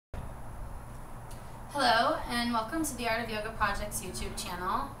Hello and welcome to the Art of Yoga Project's YouTube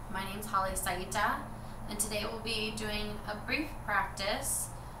channel. My name is Holly Saita and today we'll be doing a brief practice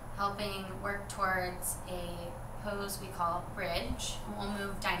helping work towards a pose we call bridge. And we'll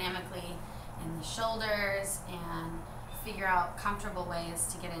move dynamically in the shoulders and figure out comfortable ways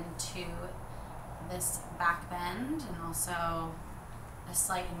to get into this back bend and also a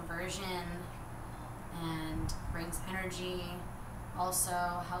slight inversion, and brings energy,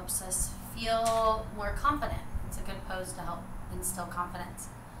 also helps us feel more confident. It's a good pose to help instill confidence.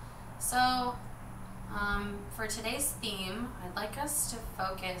 So for today's theme, I'd like us to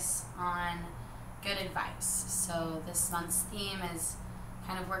focus on good advice. So this month's theme is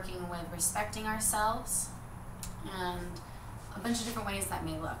kind of working with respecting ourselves and a bunch of different ways that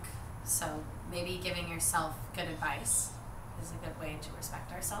may look. So maybe giving yourself good advice is a good way to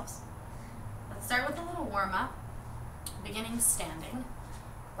respect ourselves. Let's start with a little warm-up, beginning standing.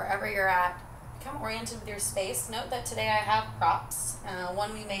 Wherever you're at, become oriented with your space. Note that today I have props.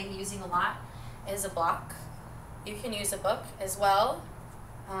 One we may be using a lot is a block. You can use a book as well.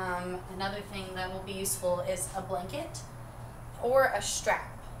 Another thing that will be useful is a blanket or a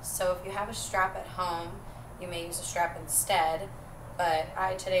strap. So if you have a strap at home, you may use a strap instead, but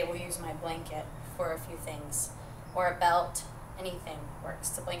I today will use my blanket for a few things, or a belt. Anything works.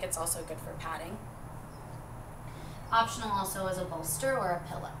 The blanket's also good for padding. Optional also is a bolster or a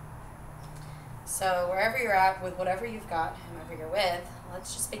pillow. So wherever you're at with whatever you've got, whomever you're with,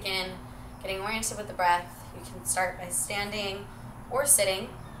 let's just begin getting oriented with the breath. You can start by standing or sitting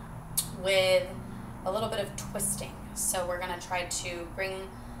with a little bit of twisting. So we're going to try to bring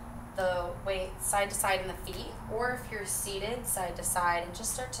the weight side to side in the feet, or if you're seated, side to side, and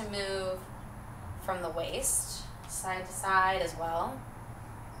just start to move from the waist side to side as well.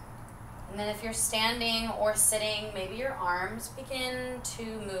 And then if you're standing or sitting, maybe your arms begin to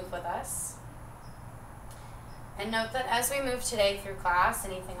move with us. And note that as we move today through class,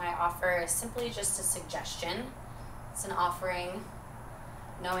 anything I offer is simply just a suggestion. It's an offering,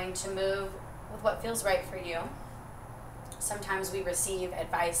 knowing to move with what feels right for you. Sometimes we receive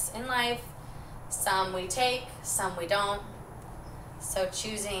advice in life, some we take, some we don't. So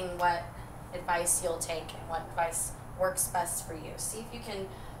choosing what advice you'll take and what advice works best for you. See if you can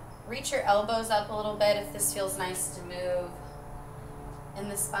reach your elbows up a little bit if this feels nice to move in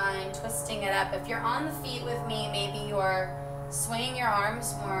the spine, twisting it up. If you're on the feet with me, maybe you're swaying your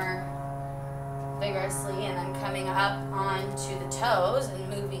arms more vigorously and then coming up onto the toes and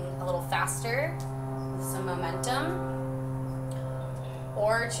moving a little faster with some momentum.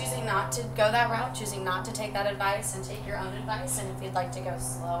 Or choosing not to go that route, choosing not to take that advice and take your own advice. And if you'd like to go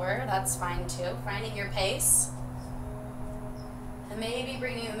slower, that's fine too. Finding your pace. And maybe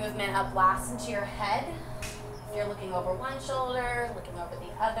bringing the movement up last into your head. If you're looking over one shoulder, looking over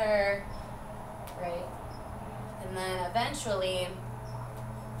the other, right? And then eventually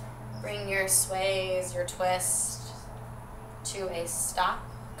bring your sways, your twist to a stop,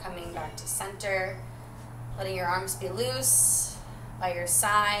 coming back to center, letting your arms be loose by your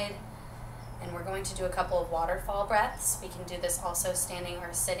side. And we're going to do a couple of waterfall breaths. We can do this also standing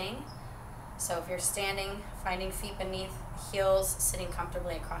or sitting. So if you're standing, finding feet beneath heels, sitting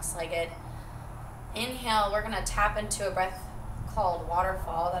comfortably cross-legged. Inhale, we're going to tap into a breath called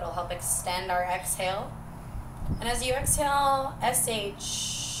waterfall that'll help extend our exhale. And as you exhale, SH.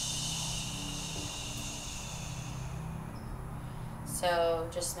 So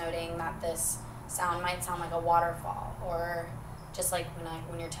just noting that this sound might sound like a waterfall, or just like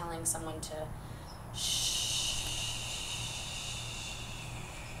when you're telling someone to shh.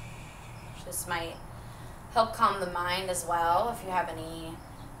 This might help calm the mind as well. If you have any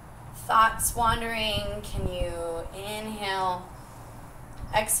thoughts wandering, can you inhale,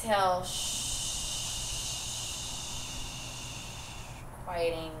 exhale,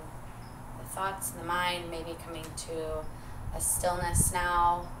 quieting the thoughts in the mind, maybe coming to a stillness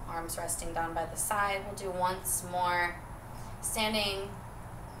now, arms resting down by the side. We'll do once more. Standing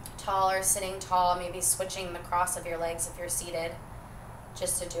tall or sitting tall, maybe switching the cross of your legs if you're seated,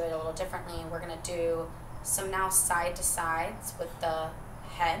 just to do it a little differently. We're going to do some now side to sides with the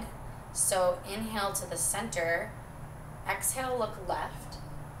head. So inhale to the center, exhale, look left.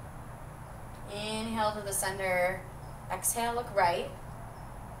 Inhale to the center, exhale, look right.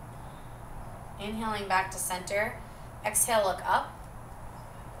 Inhaling back to center, exhale, look up.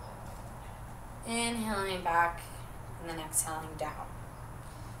 Inhaling back, and then exhaling down.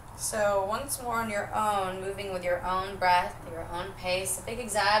 So once more on your own, moving with your own breath, your own pace, a big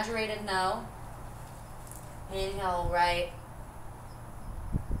exaggerated no. Inhale right,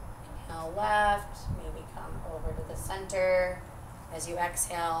 inhale left, maybe come over to the center, as you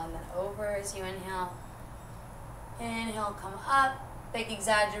exhale, and then over as you inhale. Inhale, come up, big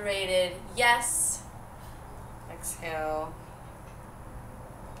exaggerated yes. Exhale.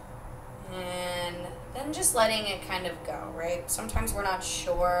 And then just letting it kind of go, right? Sometimes we're not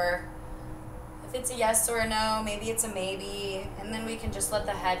sure if it's a yes or a no, maybe it's a maybe, and then we can just let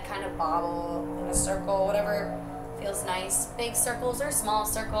the head kind of bobble in a circle, whatever feels nice. Big circles or small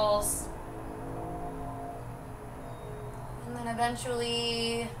circles. And then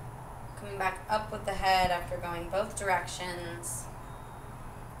eventually coming back up with the head after going both directions.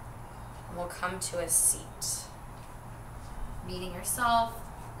 And we'll come to a seat. Meeting yourself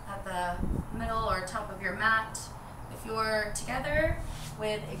at the middle or top of your mat. If you're together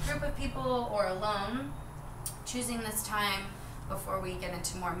with a group of people or alone, choosing this time before we get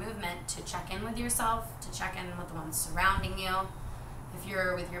into more movement to check in with yourself, to check in with the ones surrounding you. If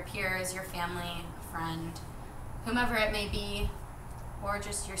you're with your peers, your family, a friend, whomever it may be, or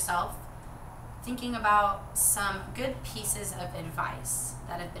just yourself, thinking about some good pieces of advice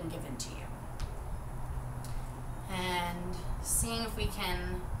that have been given to you. And seeing if we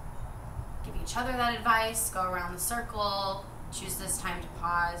can give each other that advice, go around the circle, choose this time to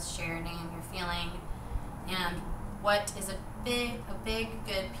pause, share your name, your feeling, and what is a big,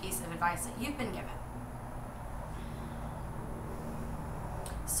 good piece of advice that you've been given.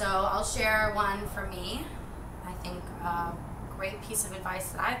 So I'll share one for me. I think a great piece of advice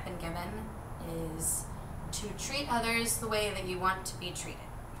that I've been given is to treat others the way that you want to be treated.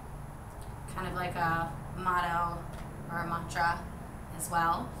 Kind of like a motto or a mantra as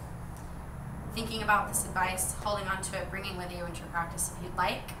well. Thinking about this advice, holding on to it, bringing with you into your practice if you'd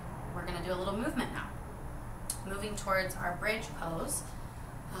like. We're going to do a little movement now. Moving towards our bridge pose.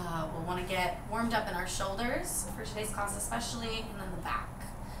 We'll want to get warmed up in our shoulders for today's class especially, and then the back.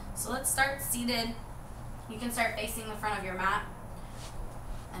 So let's start seated. You can start facing the front of your mat,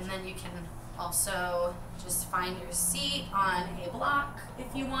 and then you can also just find your seat on a block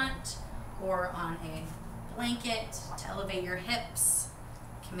if you want, or on a blanket to elevate your hips.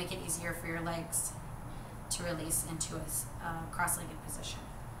 Can make it easier for your legs to release into a cross-legged position.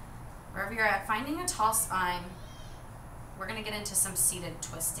 Wherever you're at, finding a tall spine, we're going to get into some seated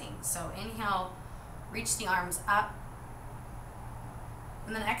twisting. So inhale, reach the arms up,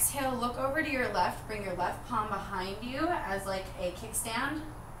 and then exhale, look over to your left, bring your left palm behind you as like a kickstand,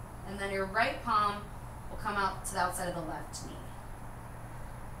 and then your right palm will come out to the outside of the left knee.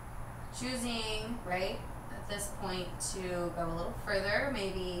 Choosing, right, at this point to go a little further,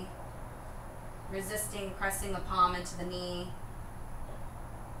 maybe resisting pressing the palm into the knee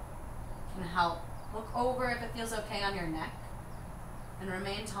can help. Look over if it feels okay on your neck, and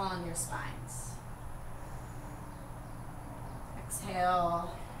remain tall on your spines.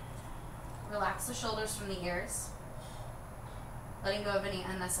 Exhale, relax the shoulders from the ears, letting go of any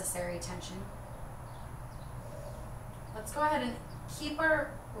unnecessary tension. Let's go ahead and keep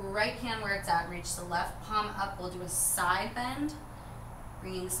our right hand where it's at. Reach the left palm up. We'll do a side bend,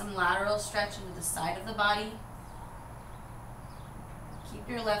 bringing some lateral stretch into the side of the body. Keep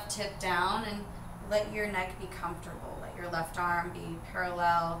your left hip down and let your neck be comfortable. Let your left arm be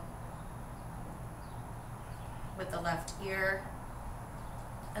parallel with the left ear.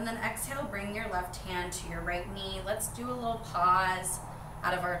 And then exhale, bring your left hand to your right knee. Let's do a little pause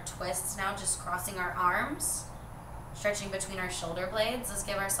out of our twists now, just crossing our arms, stretching between our shoulder blades. Let's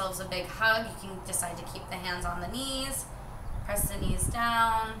give ourselves a big hug. You can decide to keep the hands on the knees, press the knees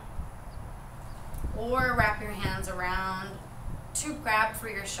down, or wrap your hands around to grab for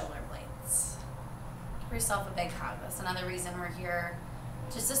your shoulder blades. Give yourself a big hug. That's another reason we're here,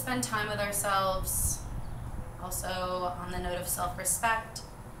 just to spend time with ourselves. Also, on the note of self-respect,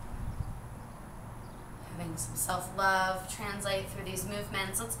 having some self-love, translate through these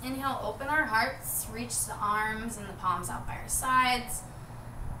movements. Let's inhale, open our hearts, reach the arms and the palms out by our sides,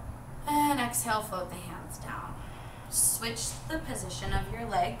 and exhale, float the hands down. Switch the position of your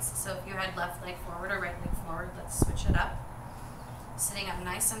legs. So if you had left leg forward or right leg forward, let's switch it up. Sitting up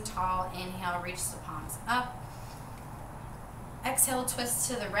nice and tall, inhale, reach the palms up. Exhale,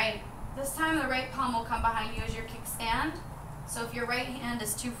 twist to the right. This time the right palm will come behind you as your kickstand. So if your right hand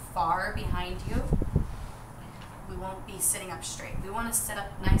is too far behind you, we won't be sitting up straight. We want to sit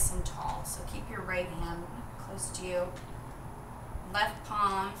up nice and tall. So keep your right hand close to you. Left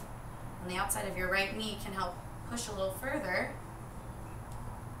palm on the outside of your right knee can help push a little further.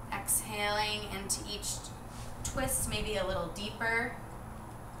 Exhaling into each twist, maybe a little deeper.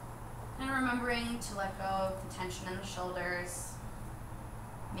 And remembering to let go of the tension in the shoulders,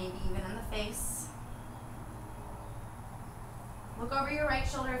 maybe even in the face. Look over your right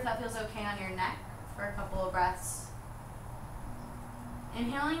shoulder if that feels okay on your neck for a couple of breaths.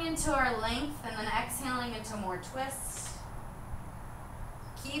 Inhaling into our length and then exhaling into more twists.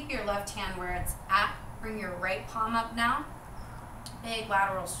 Keep your left hand where it's at. Bring your right palm up now. Big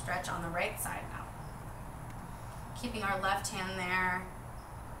lateral stretch on the right side now. Keeping our left hand there.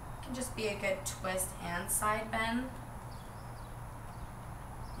 It can just be a good twist and side bend.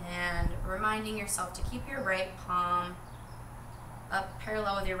 And reminding yourself to keep your right palm up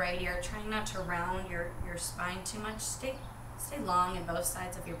parallel with your right ear. Trying not to round your spine too much. Stay long in both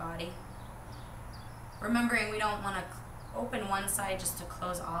sides of your body. Remembering we don't want to open one side just to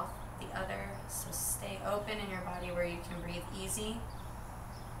close off the other. So stay open in your body where you can breathe easy.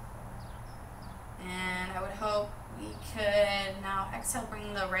 And I would hope we could now exhale,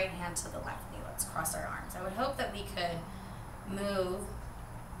 bring the right hand to the left knee. Let's cross our arms. I would hope that we could move,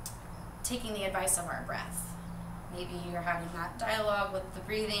 taking the advice of our breath. Maybe you're having that dialogue with the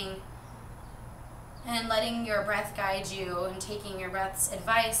breathing and letting your breath guide you and taking your breath's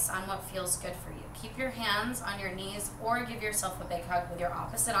advice on what feels good for you. Keep your hands on your knees or give yourself a big hug with your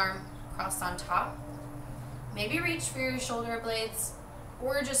opposite arm crossed on top. Maybe reach for your shoulder blades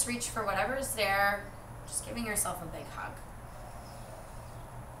or just reach for whatever's there. Just giving yourself a big hug.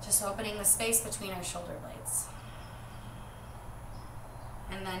 Just opening the space between our shoulder blades.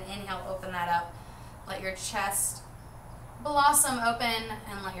 And then inhale, open that up. Let your chest blossom open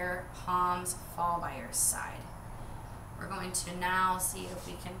and let your palms fall by your side. We're going to now see if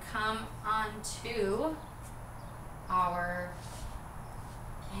we can come onto our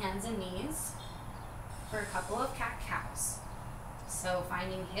hands and knees for a couple of cat-cows. So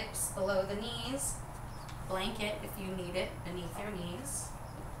finding hips below the knees, blanket if you need it beneath your knees,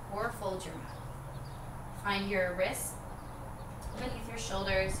 or fold your mat. Find your wrists beneath your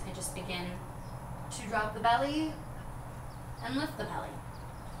shoulders and just begin to drop the belly and lift the belly.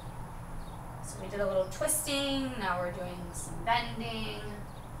 So we did a little twisting, now we're doing some bending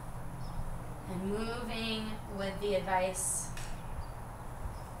and moving with the advice,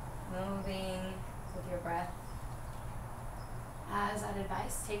 moving with your breath. As that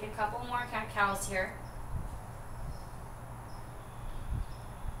advice, take a couple more cat-cows here.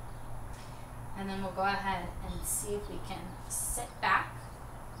 And then we'll go ahead and see if we can sit back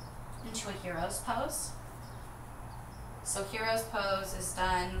into a hero's pose. So hero's pose is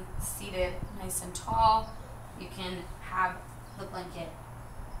done seated nice and tall. You can have the blanket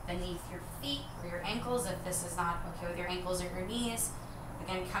beneath your feet or your ankles if this is not okay with your ankles or your knees.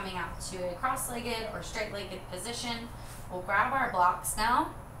 Again, coming out to a cross-legged or straight-legged position. We'll grab our blocks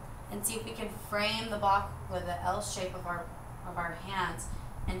now and see if we can frame the block with the L shape of our hands.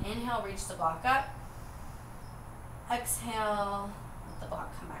 And inhale, reach the block up. Exhale, let the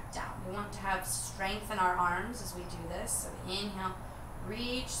block come back down. We want to have strength in our arms as we do this. So inhale,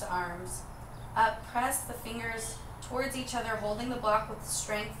 reach the arms up, press the fingers towards each other, holding the block with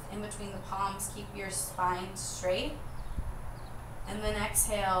strength in between the palms. Keep your spine straight. And then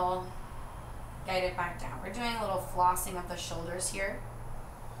exhale, guide it back down. We're doing a little flossing of the shoulders here.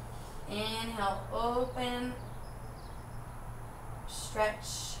 Inhale, open,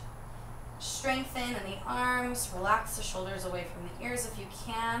 stretch, strengthen in the arms, relax the shoulders away from the ears if you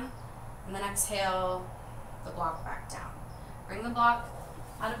can, and then exhale the block back down. Bring the block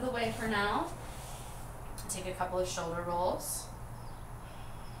out of the way for now. Take a couple of shoulder rolls.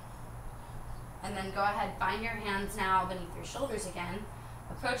 And then go ahead, find your hands now beneath your shoulders again,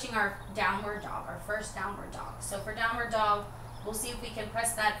 approaching our downward dog, our first downward dog. So for downward dog, we'll see if we can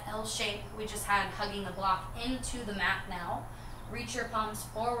press that L shape we just had hugging the block into the mat now. Reach your palms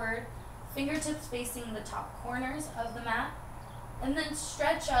forward, fingertips facing the top corners of the mat, and then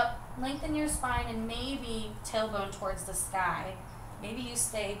stretch up, lengthen your spine, and maybe tailbone towards the sky. Maybe you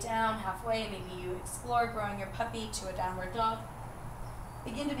stay down halfway, maybe you explore growing your puppy to a downward dog.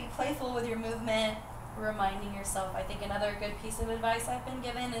 Begin to be playful with your movement, reminding yourself, I think another good piece of advice I've been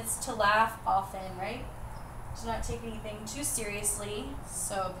given is to laugh often, right? To not take anything too seriously.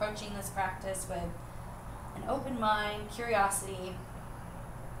 So approaching this practice with an open mind, curiosity.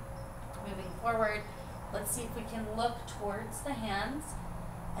 Moving forward, let's see if we can look towards the hands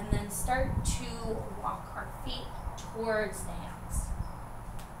and then start to walk our feet towards the hands.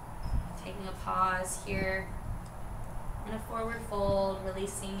 Taking a pause here and a forward fold,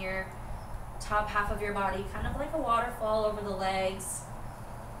 releasing your top half of your body, kind of like a waterfall over the legs.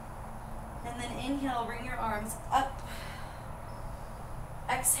 And then inhale, bring your arms up.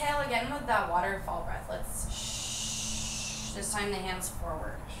 Exhale again with that waterfall breath. Let's shh. This time the hands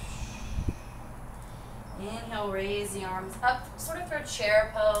forward. Inhale, raise the arms up, sort of for a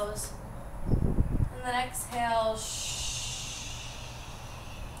chair pose. And then exhale, shh.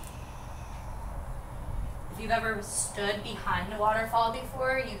 If you've ever stood behind a waterfall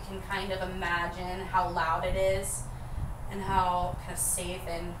before, you can kind of imagine how loud it is and how kind of safe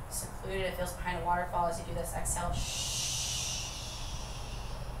and secluded it feels behind a waterfall as you do this. Exhale.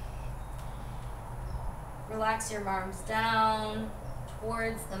 Relax your arms down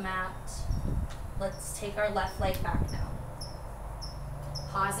towards the mat. Let's take our left leg back now.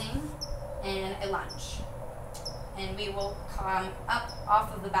 Pausing and a lunge. And we will come up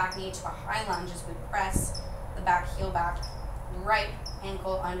off of the back knee to a high lunge as we press the back heel back, right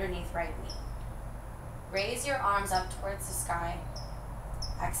ankle underneath right knee. Raise your arms up towards the sky.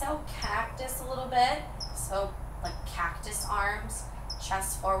 Exhale, cactus a little bit. So like cactus arms,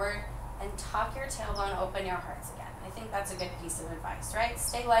 chest forward, and tuck your tailbone, open your hearts again. I think that's a good piece of advice, right?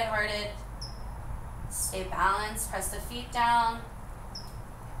 Stay lighthearted, stay balanced, press the feet down,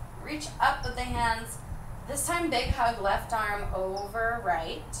 reach up with the hands. This time, big hug, left arm over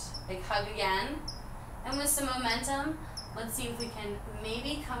right. Big hug again. And with some momentum, let's see if we can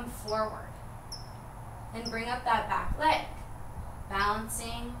maybe come forward and bring up that back leg.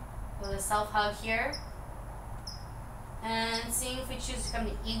 Balancing with a self-hug here. And seeing if we choose to come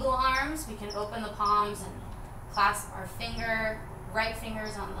to eagle arms, we can open the palms and clasp our right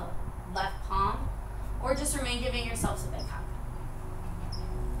fingers on the left palm. Or just remain giving yourselves a big hug.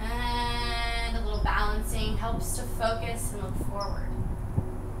 And a little balancing helps to focus and look forward.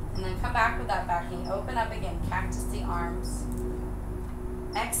 And then come back with that back knee. Open up again, cactus the arms.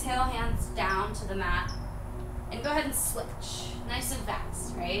 Exhale, hands down to the mat. And go ahead and switch. Nice and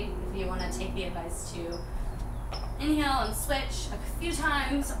fast, right? If you want to take the advice to inhale and switch a few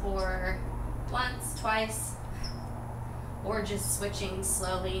times, or once, twice, or just switching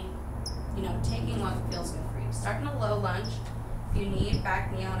slowly, taking what feels good for you. Start in a low lunge. If you need,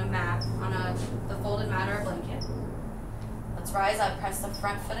 back knee on a mat, on the folded mat or a blanket. Let's rise up, press the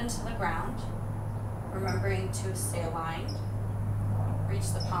front foot into the ground, remembering to stay aligned.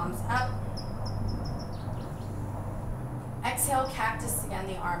 Reach the palms up. Exhale, cactus again,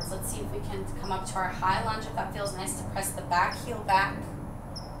 the arms. Let's see if we can come up to our high lunge. If that feels nice, to press the back heel back.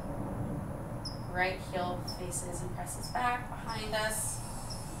 Right heel faces and presses back behind us.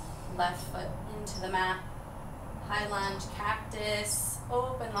 Left foot into the mat. High lunge, cactus.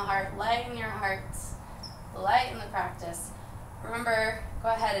 Open the heart, lighten your hearts. Lighten the practice. Remember, go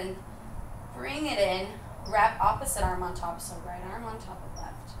ahead and bring it in. Wrap opposite arm on top, so right arm on top of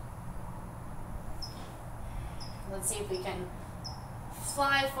left. Let's see if we can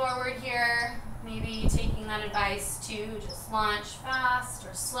fly forward here. Maybe taking that advice to just launch fast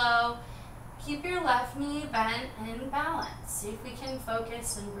or slow. Keep your left knee bent and balanced. See if we can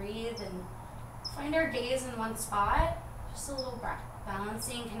focus and breathe and find our gaze in one spot. Just a little breath.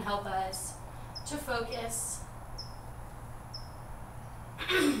 Balancing can help us to focus.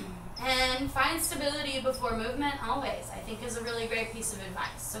 And find stability before movement always, I think, is a really great piece of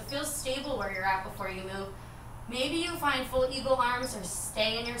advice. So feel stable where you're at before you move. Maybe you find full eagle arms or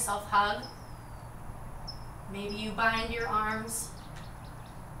stay in your self-hug. Maybe you bind your arms,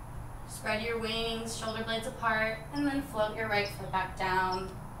 spread your wings, shoulder blades apart, and then float your right foot back down.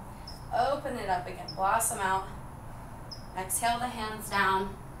 Open it up again, blossom out. Exhale the hands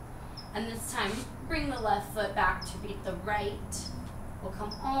down. And this time, bring the left foot back to beat the right. We'll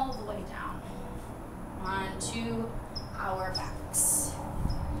come all the way down onto our backs.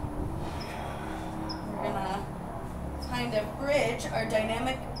 We're gonna kind of bridge our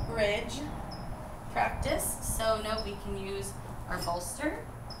dynamic bridge practice. So note we can use our bolster.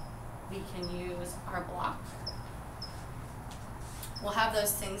 We can use our block. We'll have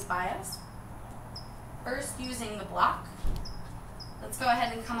those things by us. First, using the block. Let's go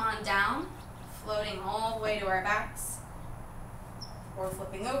ahead and come on down, floating all the way to our backs. Or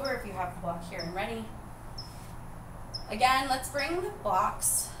flipping over if you have the block here and ready. Again, let's bring the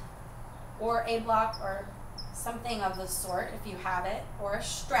blocks, or a block or something of the sort if you have it, or a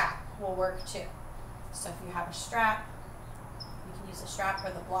strap will work too. So if you have a strap, you can use a strap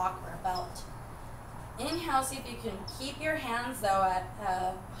or the block or a belt. Inhale, see if you can keep your hands though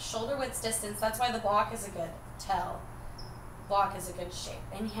at shoulder width distance. That's why the block is a good tell. Block is a good shape.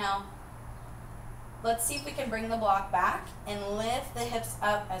 Inhale. Let's see if we can bring the block back and lift the hips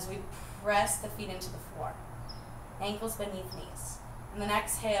up as we press the feet into the floor. Ankles beneath knees. And then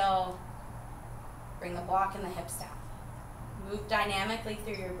exhale, bring the block and the hips down. Move dynamically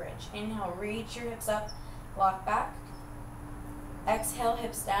through your bridge. Inhale, reach your hips up, block back. Exhale,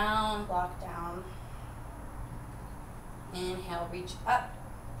 hips down, block down. Inhale, reach up.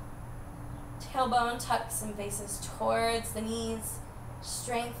 Tailbone tucks and faces towards the knees.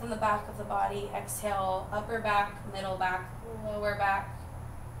 Strengthen the back of the body. Exhale, upper back, middle back, lower back,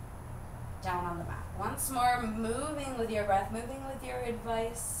 down on the mat. Once more, moving with your breath, moving with your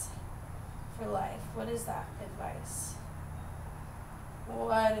advice for life. What is that advice?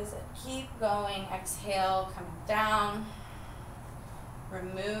 What is it? Keep going. Exhale, coming down.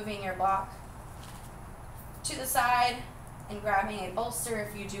 Removing your block to the side and grabbing a bolster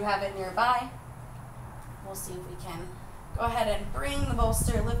if you do have it nearby. We'll see if we can go ahead and bring the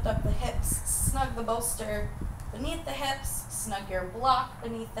bolster, lift up the hips, snug the bolster beneath the hips, snug your block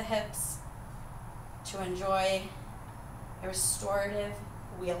beneath the hips to enjoy a restorative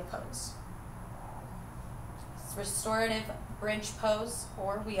wheel pose. It's restorative bridge pose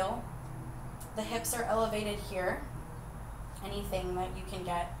or wheel. The hips are elevated here. Anything that you can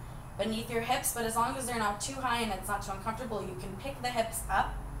get beneath your hips, but as long as they're not too high and it's not too uncomfortable, you can pick the hips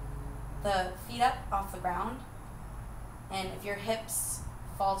up, the feet up off the ground. And if your hips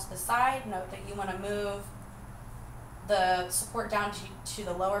fall to the side, note that you want to move the support down to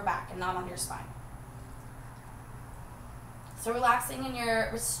the lower back and not on your spine. So relaxing in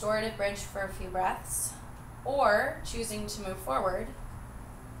your restorative bridge for a few breaths, or choosing to move forward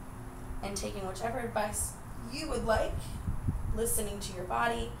and taking whichever advice you would like, listening to your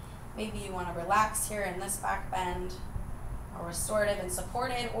body. Maybe you want to relax here in this back bend, or restorative and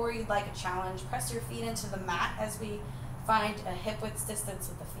supported, or you'd like a challenge. Press your feet into the mat as we find a hip width distance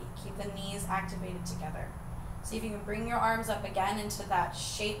with the feet. Keep the knees activated together. See if you can bring your arms up again into that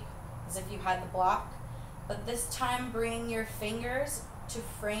shape as if you had the block, but this time bring your fingers to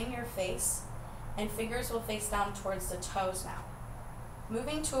frame your face, and fingers will face down towards the toes now.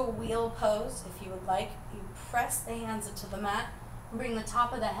 Moving to a wheel pose, if you would like, you press the hands into the mat and bring the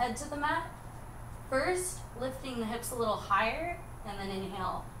top of the head to the mat. First, lifting the hips a little higher, and then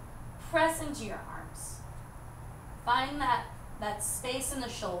inhale, press into your arms. Find that space in the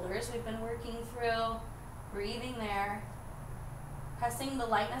shoulders we've been working through, breathing there, pressing the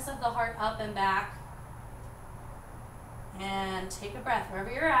lightness of the heart up and back, and take a breath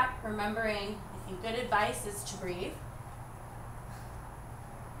wherever you're at, remembering, I think good advice is to breathe.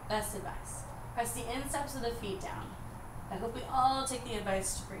 Best advice. Press the insteps of the feet down. I hope we all take the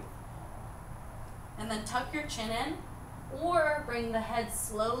advice to breathe. And then tuck your chin in, or bring the head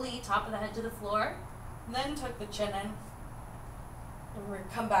slowly, top of the head to the floor, then tuck the chin in, and we're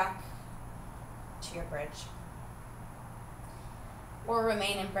come back to your bridge. Or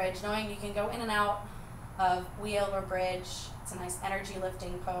remain in bridge, knowing you can go in and out of wheel or bridge. It's a nice energy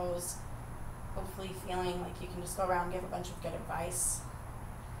lifting pose. Hopefully feeling like you can just go around and give a bunch of good advice.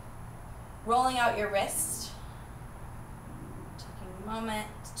 Rolling out your wrist. Taking a moment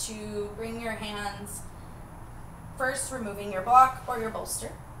to bring your hands, first removing your block or your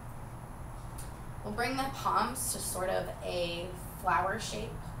bolster. We'll bring the palms to sort of a flower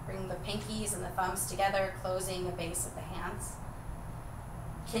shape. Bring the pinkies and the thumbs together, closing the base of the hands.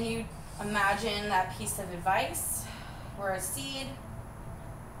 Can you imagine that piece of advice or a seed?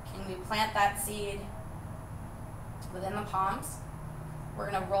 Can we plant that seed within the palms?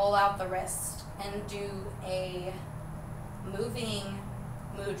 We're going to roll out the wrist and do a moving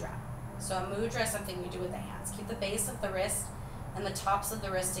mudra. So a mudra is something you do with the hands. Keep the base of the wrist and the tops of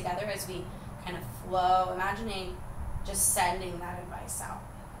the wrist together as we kind of flow, imagining just sending that advice out,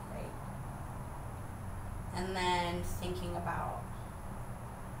 right? And then thinking about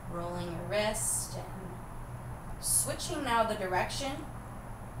rolling your wrist and switching now the direction.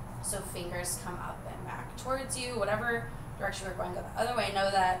 So fingers come up and back towards you, whatever direction we're going the other way. Know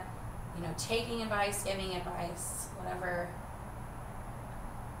that, taking advice, giving advice, whatever,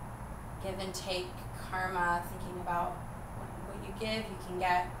 give and take, karma, thinking about what you give, you can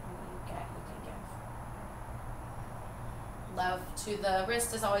get, and what you get, you can give. Love to the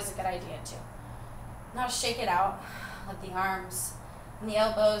wrist is always a good idea too. Now shake it out. Let the arms and the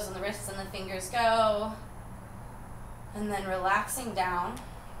elbows and the wrists and the fingers go. And then relaxing down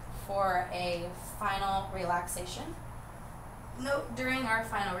for a final relaxation. Note, during our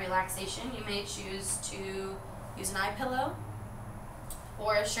final relaxation, you may choose to use an eye pillow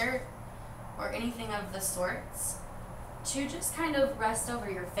or a shirt or anything of the sorts to just kind of rest over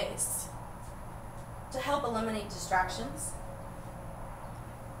your face to help eliminate distractions.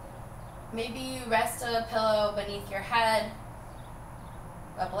 Maybe you rest a pillow beneath your head,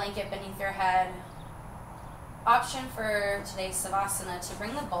 a blanket beneath your head. Option for today's Savasana to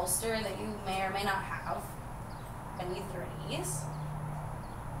bring the bolster that you may or may not have beneath your knees.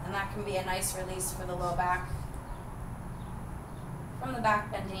 And that can be a nice release for the low back from the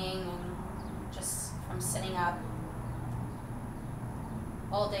back bending and just from sitting up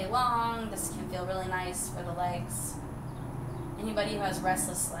all day long. This can feel really nice for the legs. Anybody who has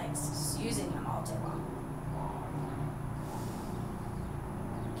restless legs, just using them all day long.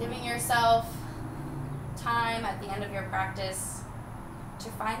 Giving yourself time at the end of your practice to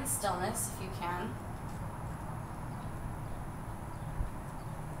find stillness if you can.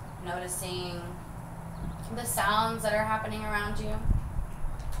 Noticing the sounds that are happening around you.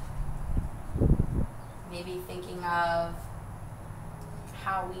 Maybe thinking of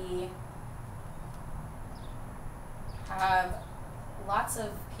how we have lots of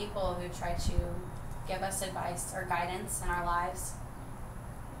people who try to give us advice or guidance in our lives.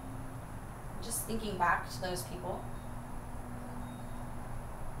 Just thinking back to those people.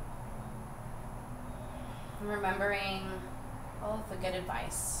 And remembering all of the good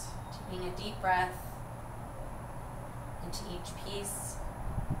advice. Taking a deep breath into each piece.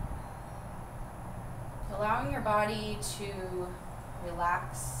 Allowing your body to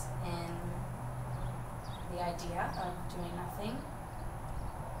relax in the idea of doing nothing.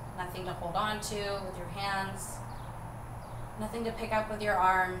 Nothing to hold on to with your hands. Nothing to pick up with your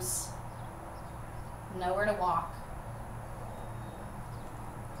arms. Nowhere to walk.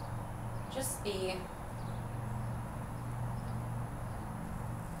 Just be.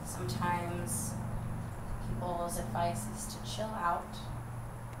 Sometimes people's advice is to chill out.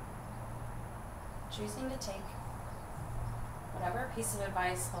 Choosing to take whatever piece of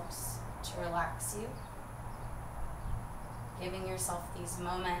advice helps to relax you. Giving yourself these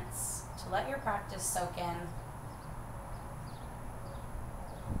moments to let your practice soak in.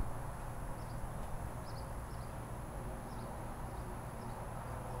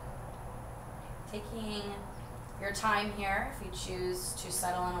 Taking your time here, if you choose to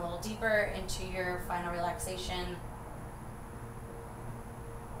settle in a little deeper into your final relaxation.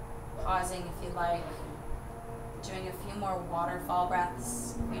 Pausing if you'd like. Doing a few more waterfall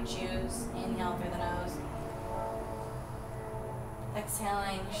breaths if you choose. Inhale through the nose.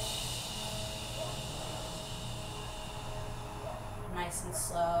 Exhaling. Nice and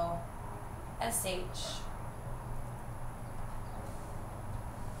slow. SH.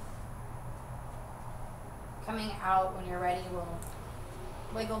 Coming out when you're ready, we'll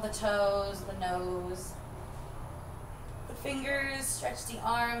wiggle the toes, the nose, the fingers, stretch the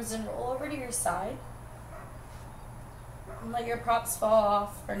arms, and roll over to your side. And let your props fall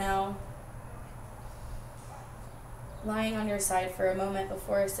off for now. Lying on your side for a moment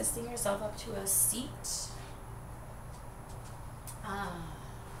before assisting yourself up to a seat.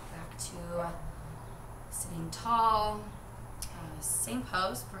 Back to sitting tall. Same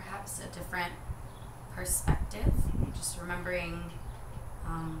pose, perhaps a different perspective. Just remembering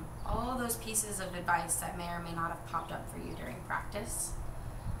all those pieces of advice that may or may not have popped up for you during practice.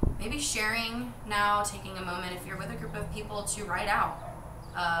 Maybe sharing now, taking a moment if you're with a group of people to write out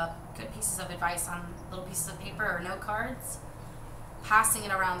good pieces of advice on little pieces of paper or note cards, passing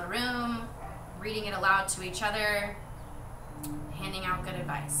it around the room, reading it aloud to each other, handing out good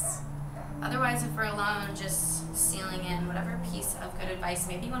advice. Otherwise, if we're alone, just sealing in whatever piece of good advice.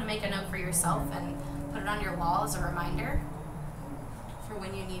 Maybe you want to make a note for yourself and put it on your wall as a reminder for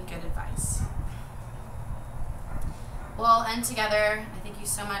when you need good advice. We'll all end together. I thank you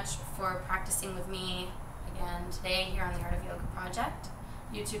so much for practicing with me again today here on the Art of Yoga Project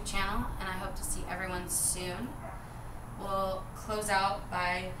YouTube channel, and I hope to see everyone soon. We'll close out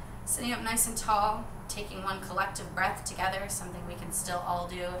by sitting up nice and tall, taking one collective breath together, something we can still all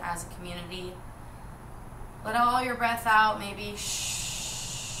do as a community. Let all your breath out, maybe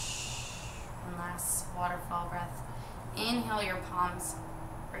shh. One last waterfall breath. Inhale your palms,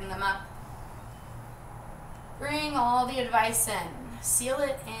 bring them up. Bring all the advice in. Seal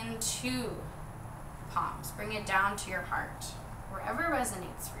it into palms. Bring it down to your heart, wherever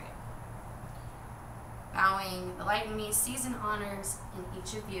resonates for you. Bowing, the light in me sees and honors in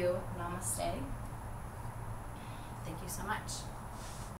each of you. Namaste. Thank you so much.